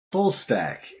Full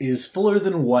stack is fuller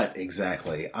than what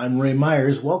exactly? I'm Ray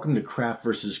Myers. Welcome to Craft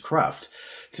versus Cruft.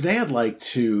 Today I'd like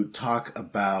to talk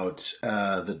about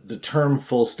the term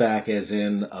full stack as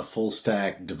in a full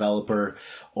stack developer,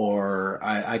 or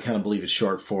I kind of believe it's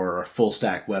short for full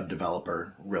stack web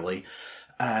developer, really.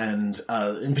 And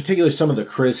in particular, some of the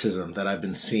criticism that I've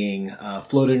been seeing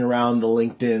floating around the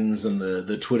LinkedIns and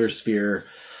the Twitter sphere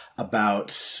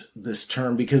about this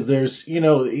term, because there's,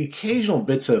 occasional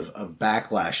bits of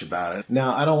backlash about it.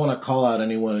 Now, I don't want to call out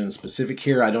anyone in specific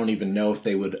here. I don't even know if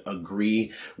they would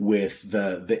agree with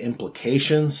the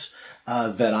implications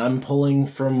that I'm pulling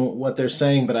from what they're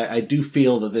saying, but I do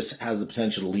feel that this has the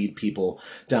potential to lead people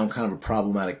down kind of a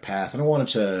problematic path, and I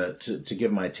wanted to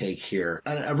give my take here.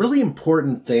 A really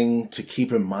important thing to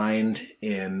keep in mind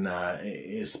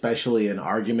especially in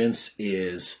arguments,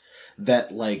 is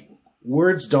that,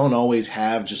 words don't always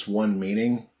have just one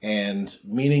meaning, and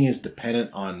meaning is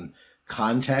dependent on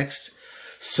context.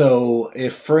 So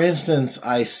if, for instance,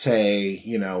 I say,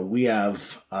 we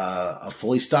have a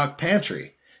fully stocked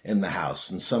pantry in the house,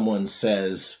 and someone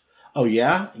says, oh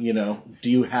yeah,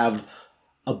 do you have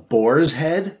a boar's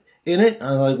head in it?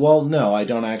 I'm like, well, no, I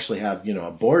don't actually have,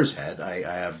 a boar's head. I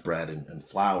have bread and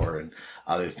flour and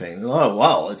other things. Oh,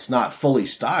 well, it's not fully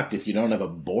stocked if you don't have a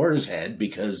boar's head,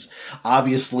 because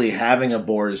obviously having a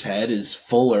boar's head is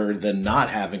fuller than not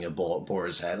having a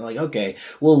boar's head. I'm like, okay,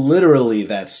 well, literally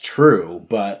that's true,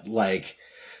 but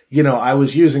I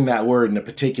was using that word in a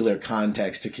particular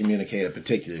context to communicate a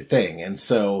particular thing. And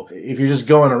so if you're just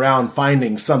going around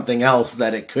finding something else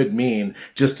that it could mean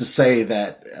just to say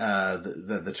that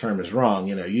the term is wrong,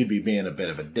 you'd be being a bit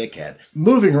of a dickhead.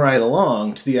 Moving right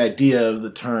along to the idea of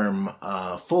the term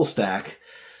full stack,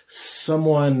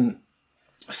 someone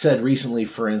said recently,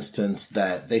 for instance,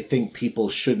 that they think people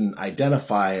shouldn't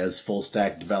identify as full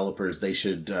stack developers. They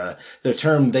should, the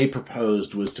term they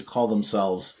proposed was to call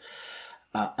themselves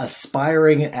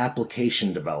aspiring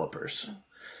application developers.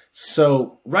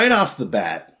 So right off the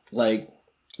bat,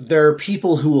 there are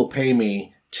people who will pay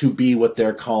me to be what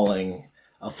they're calling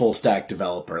a full stack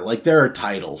developer. There are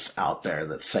titles out there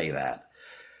that say that.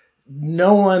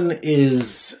 No one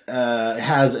has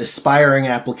aspiring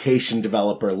application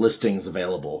developer listings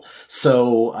available.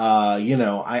 So,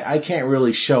 I can't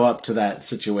really show up to that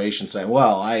situation saying,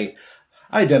 well, I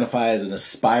identify as an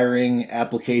aspiring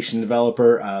application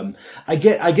developer. I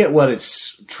get what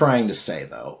it's trying to say,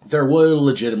 though. There were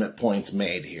legitimate points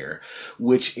made here,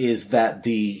 which is that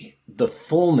the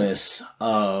fullness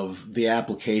of the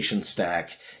application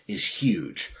stack is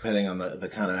huge. Depending on the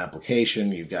kind of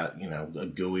application, you've got, a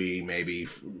GUI, maybe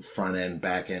front end,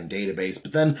 back end database,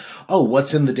 but then,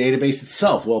 what's in the database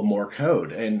itself? Well, more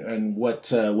code. And what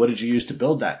did you use to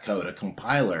build that code? A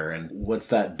compiler. And what's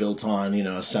that built on,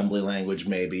 assembly language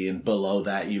maybe. And below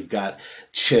that, you've got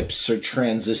chips or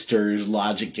transistors,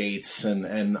 logic gates, and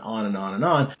on and on and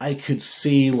on. I could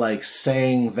see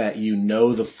saying that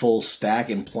the full stack,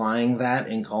 implying that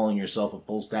in calling yourself a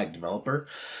full stack developer,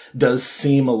 does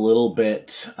seem a little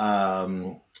bit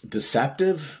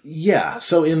deceptive. Yeah,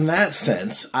 so in that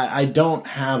sense, I don't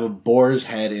have a boar's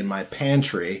head in my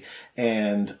pantry,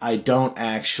 and I don't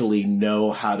actually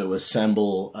know how to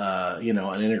assemble,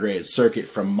 an integrated circuit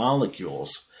from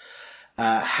molecules.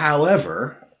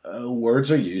 However,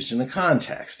 words are used in a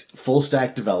context. Full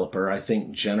stack developer, I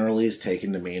think, generally is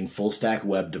taken to mean full stack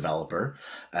web developer.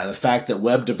 The fact that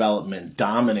web development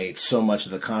dominates so much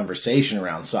of the conversation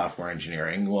around software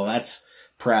engineering, well, that's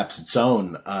perhaps its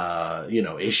own,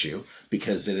 issue,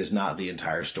 because it is not the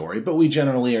entire story. But we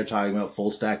generally are talking about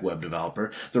full stack web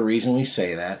developer. The reason we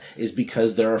say that is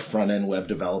because there are front end web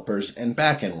developers and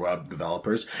back end web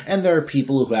developers, and there are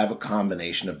people who have a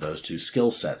combination of those two skill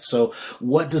sets. So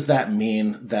what does that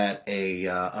mean that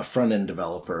a front end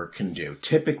developer can do?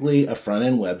 Typically, a front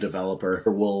end web developer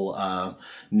will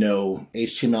know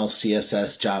HTML,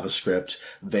 CSS, JavaScript.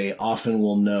 They often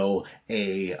will know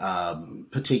a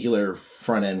particular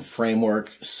front-end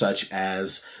framework such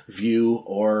as Vue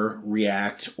or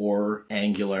React or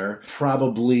Angular.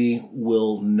 Probably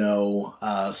will know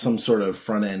some sort of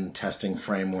front-end testing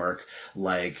framework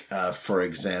for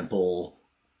example,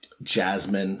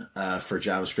 Jasmine for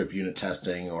JavaScript unit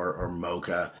testing, or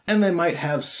Mocha. And they might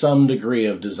have some degree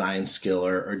of design skill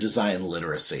or design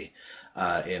literacy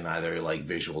in either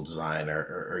visual design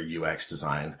or UX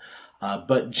design.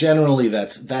 But generally,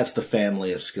 that's the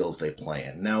family of skills they play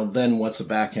in. Now, then what's a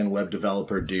back-end web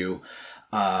developer do?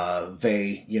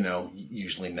 They,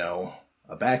 usually know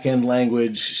a back-end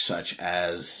language such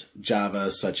as Java,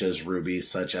 such as Ruby,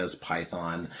 such as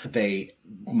Python. They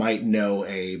might know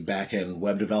a back-end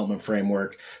web development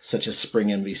framework such as Spring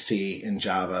MVC in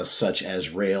Java, such as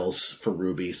Rails for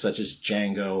Ruby, such as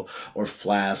Django or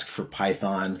Flask for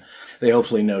Python. They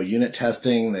hopefully know unit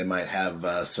testing. They might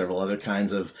have several other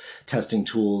kinds of testing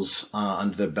tools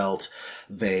under their belt.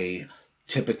 They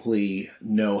typically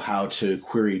know how to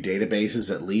query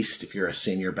databases. At least if you're a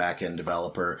senior backend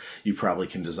developer, you probably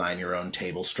can design your own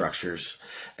table structures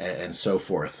and so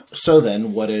forth. So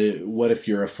then what if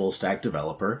you're a full stack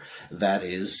developer? That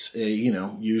is,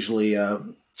 usually a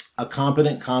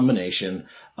competent combination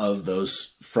of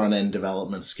those front-end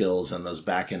development skills and those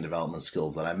back-end development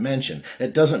skills that I mentioned.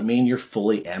 It doesn't mean you're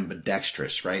fully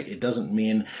ambidextrous, right? It doesn't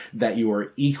mean that you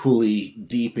are equally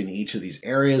deep in each of these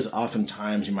areas.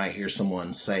 Oftentimes you might hear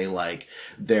someone say like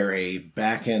they're a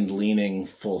back-end leaning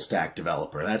full-stack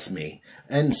developer. That's me.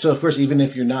 And so, of course, even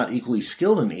if you're not equally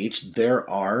skilled in each, there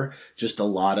are just a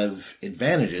lot of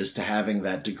advantages to having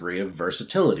that degree of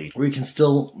versatility, where you can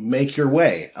still make your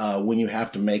way when you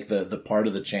have to make the part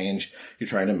of the change you're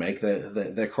trying to make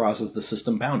that crosses the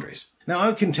system boundaries. Now, I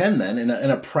would contend then, in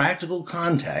a practical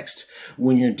context,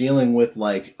 when you're dealing with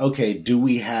like, okay, do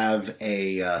we have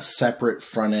a separate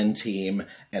front-end team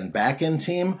and back-end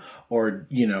team? Or,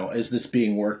 is this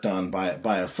being worked on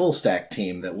by a full-stack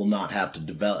team that will not have to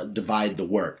divide the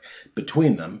work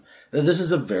between them? This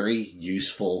is a very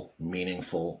useful,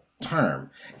 meaningful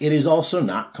term. It is also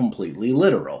not completely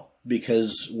literal,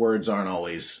 because words aren't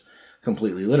always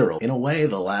completely literal. In a way,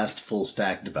 the last full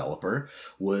stack developer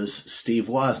was Steve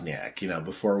Wozniak.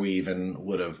 Before we even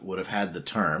would have had the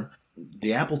term,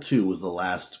 the Apple II was the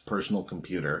last personal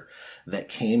computer that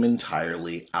came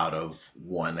entirely out of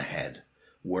one head,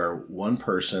 where one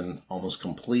person almost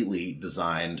completely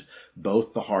designed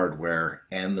both the hardware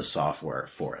and the software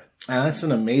for it. And that's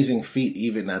an amazing feat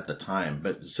even at the time,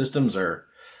 but systems are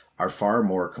far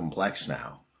more complex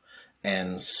now.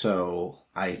 And so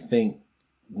I think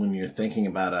when you're thinking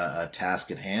about a task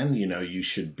at hand, you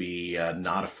should be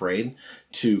not afraid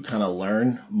to kind of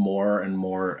learn more and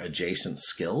more adjacent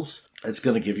skills. It's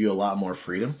going to give you a lot more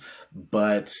freedom,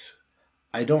 but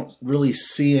I don't really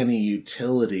see any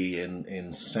utility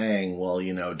in saying, well,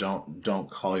 don't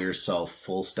call yourself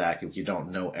full stack if you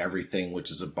don't know everything, which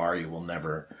is a bar you will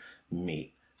never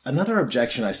meet. Another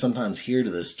objection I sometimes hear to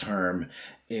this term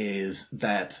is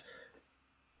that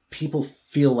people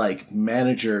feel like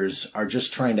managers are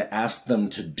just trying to ask them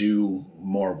to do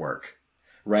more work,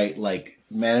 right? Like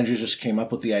managers just came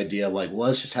up with the idea of like, well,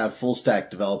 let's just have full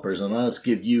stack developers and let's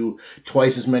give you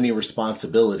twice as many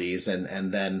responsibilities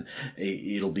and then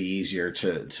it'll be easier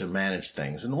to manage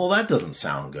things. And well, that doesn't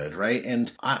sound good, right? And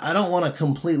I don't want to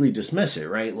completely dismiss it,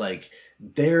 right? Like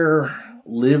their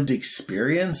lived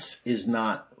experience is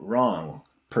not wrong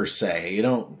per se. You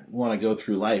don't want to go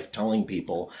through life telling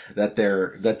people that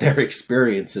their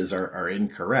experiences are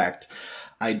incorrect.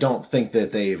 I don't think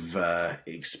that they've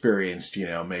experienced,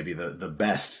 maybe the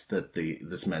best that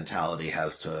this mentality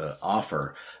has to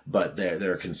offer, but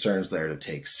there are concerns there to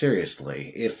take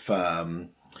seriously. If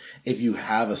you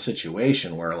have a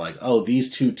situation where like, oh, these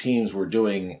two teams were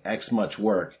doing X much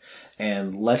work,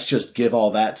 and let's just give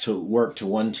all that to work to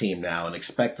one team now and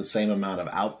expect the same amount of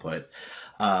output,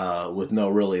 with no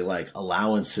really like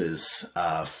allowances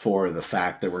for the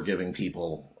fact that we're giving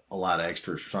people a lot of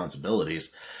extra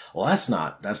responsibilities. Well, that's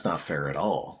not fair at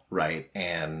all, right?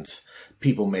 And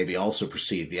people maybe also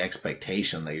perceive the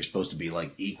expectation that you're supposed to be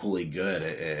like equally good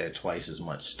at twice as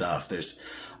much stuff. There's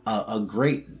a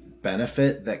great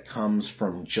benefit that comes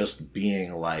from just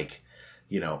being like,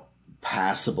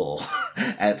 passable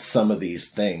at some of these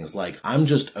things. Like I'm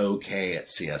just okay at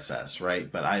CSS,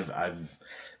 right? But I've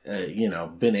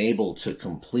been able to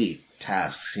complete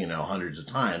tasks, hundreds of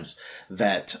times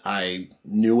that I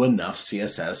knew enough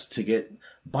CSS to get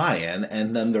buy-in,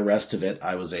 and then the rest of it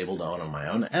I was able to own on my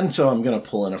own. And so I'm going to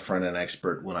pull in a front-end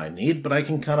expert when I need, but I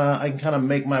can kind of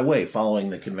make my way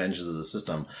following the conventions of the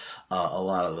system a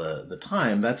lot of the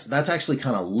time. That's actually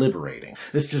kind of liberating.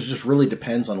 This just really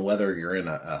depends on whether you're in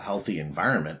a healthy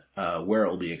environment where it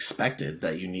will be expected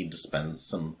that you need to spend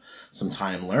some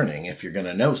time learning if you're going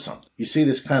to know something. You see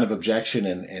this kind of objection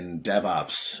in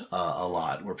DevOps a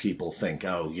lot, where people think,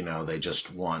 oh, they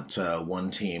just want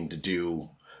one team to do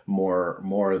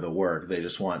more of the work. They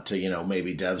just want to,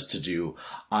 maybe devs to do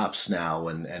ops now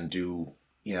and do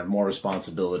more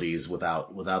responsibilities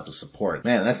without the support.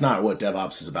 Man, that's not what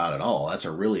DevOps is about at all. That's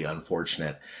a really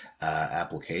unfortunate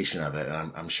application of it,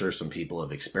 and I'm sure some people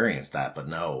have experienced that. But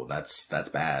no, that's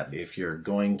bad. If you're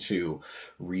going to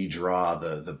redraw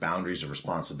the boundaries of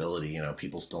responsibility,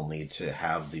 people still need to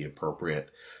have the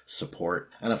appropriate support.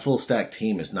 And a full stack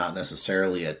team is not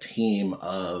necessarily a team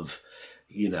of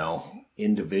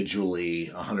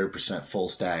individually 100% full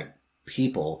stack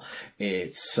people.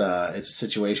 It's a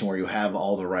situation where you have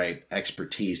all the right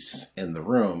expertise in the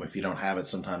room. If you don't have it,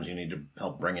 sometimes you need to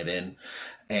help bring it in.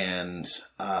 And,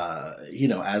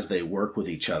 as they work with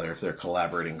each other, if they're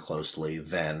collaborating closely,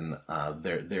 then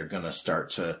they're going to start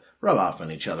to rub off on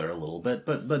each other a little bit.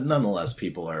 But nonetheless,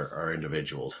 people are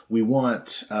individuals. We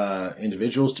want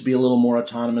individuals to be a little more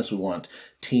autonomous. We want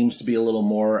teams to be a little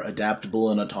more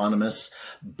adaptable and autonomous.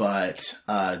 But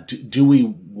do we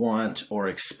want or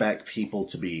expect people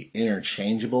to be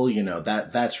interchangeable?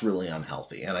 That's really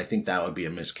unhealthy. And I think that would be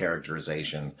a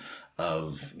mischaracterization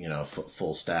of,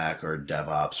 full stack or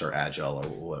DevOps or Agile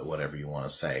or whatever you want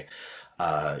to say.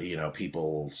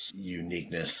 People's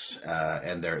uniqueness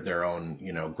and their own,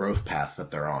 growth path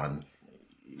that they're on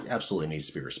absolutely needs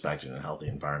to be respected in a healthy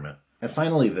environment. And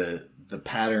finally, the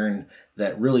pattern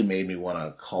that really made me want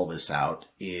to call this out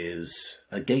is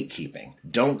a gatekeeping.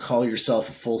 Don't call yourself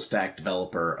a full stack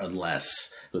developer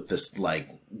unless with this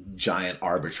giant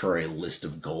arbitrary list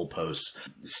of goalposts.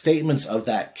 Statements of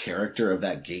that character, of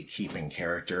that gatekeeping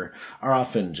character, are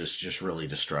often just really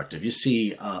destructive. You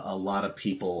see a lot of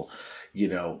people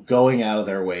going out of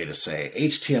their way to say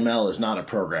HTML is not a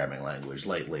programming language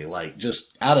lately,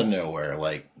 just out of nowhere.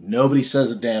 Nobody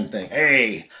says a damn thing.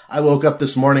 Hey, I woke up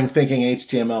this morning thinking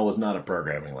HTML was not a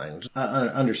programming language.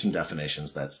 Under some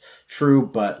definitions, that's true,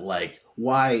 but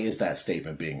why is that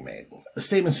statement being made? The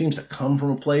statement seems to come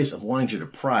from a place of wanting to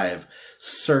deprive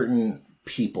certain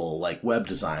people, like web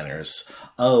designers,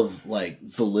 of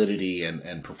validity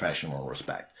and professional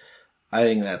respect. I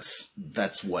think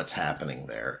that's what's happening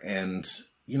there. And,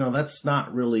 that's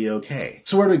not really okay.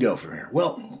 So where do we go from here?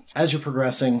 Well, as you're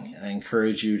progressing, I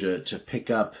encourage you to pick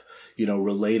up,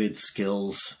 related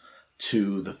skills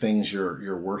to the things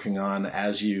you're working on.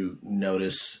 As you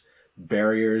notice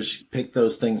barriers, pick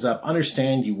those things up.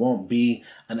 Understand you won't be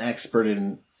an expert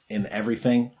in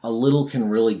everything. A little can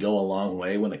really go a long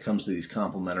way when it comes to these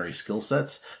complementary skill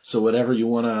sets. So whatever you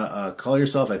want to call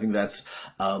yourself, I think that's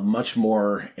a much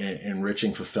more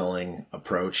enriching, fulfilling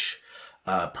approach,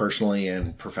 personally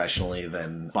and professionally,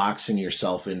 than boxing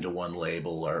yourself into one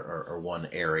label or one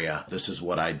area. This is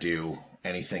what I do.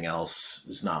 Anything else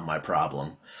is not my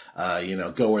problem.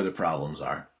 Go where the problems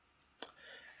are.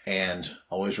 And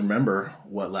always remember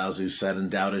what Lao Tzu said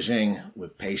in Tao Te Ching: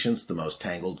 with patience, the most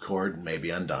tangled cord may be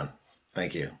undone.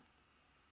 Thank you.